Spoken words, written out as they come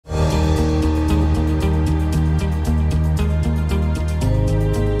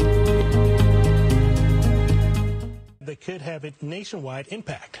have a nationwide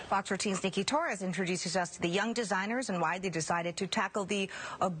impact. Fox 13's Nikki Torres introduces us to the young designers and why they decided to tackle the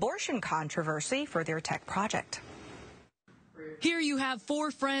abortion controversy for their tech project. Here you have four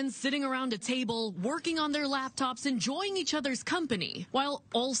friends sitting around a table, working on their laptops, enjoying each other's company, while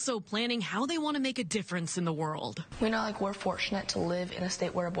also planning how they want to make a difference in the world. We know we're fortunate to live in a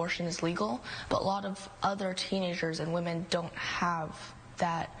state where abortion is legal, but a lot of other teenagers and women don't have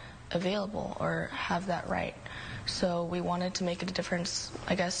that available or have that right. So we wanted to make a difference,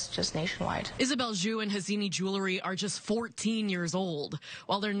 I guess, just nationwide. Isabel Zhu and Hazini Jewelry are just 14 years old.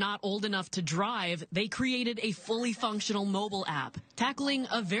 While they're not old enough to drive, they created a fully functional mobile app, tackling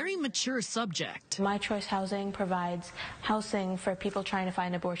a very mature subject. My Choice Housing provides housing for people trying to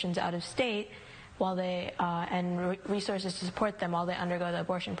find abortions out of state while they and resources to support them while they undergo the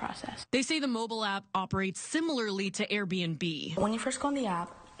abortion process. They say the mobile app operates similarly to Airbnb. When you first go on the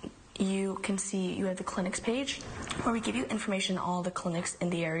app, you can see you have the clinics page where we give you information on all the clinics in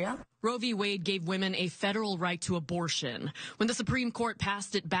the area. Roe v. Wade gave women a federal right to abortion. When the Supreme Court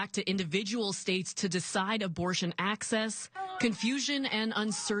passed it back to individual states to decide abortion access, confusion and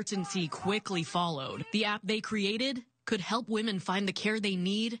uncertainty quickly followed. The app they created could help women find the care they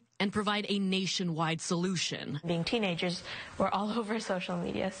need and provide a nationwide solution. Being teenagers, we're all over social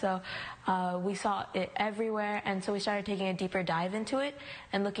media, so we saw it everywhere, and so we started taking a deeper dive into it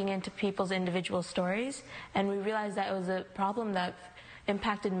and looking into people's individual stories, and we realized that it was a problem that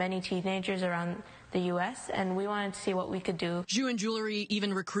impacted many teenagers around the U.S., and we wanted to see what we could do. Zhu and Jewelry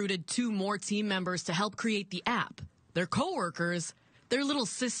even recruited 2 more team members to help create the app. Their co-workers, their little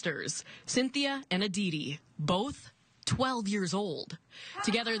sisters, Cynthia and Aditi, both 12 years old.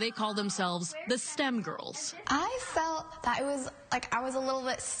 Together, they call themselves the STEM Girls. I felt that it was I was a little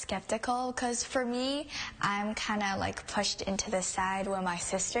bit skeptical because for me, I'm kind of pushed into the side when my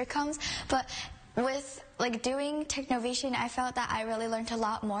sister comes. But with doing Technovation, I felt that I really learned a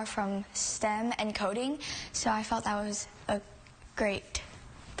lot more from STEM and coding. So I felt that was a great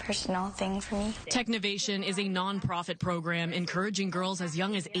personal thing for me. Technovation is a nonprofit program encouraging girls as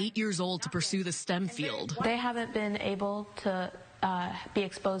young as 8 years old to pursue the STEM field. They haven't been able to be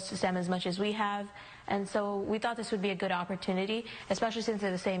exposed to STEM as much as we have, and so we thought this would be a good opportunity, especially since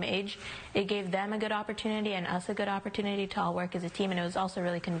they're the same age. It gave them a good opportunity and us a good opportunity to all work as a team, and it was also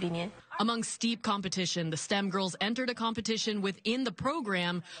really convenient. Among steep competition, the STEM Girls entered a competition within the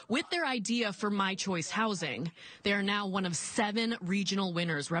program with their idea for My Choice Housing. They are now one of 7 regional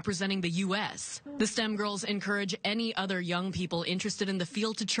winners representing the U.S. The STEM Girls encourage any other young people interested in the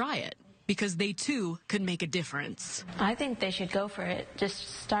field to try it, because they too could make a difference. I think they should go for it.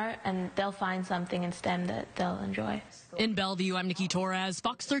 Just start and they'll find something in STEM that they'll enjoy. In Bellevue, I'm Nikki Torres,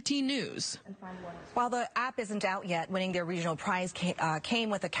 Fox 13 News. While the app isn't out yet, winning their regional prize came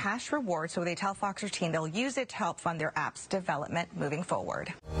with a cash reward, so they tell Fox 13 they'll use it to help fund their app's development moving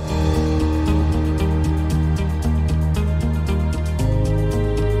forward.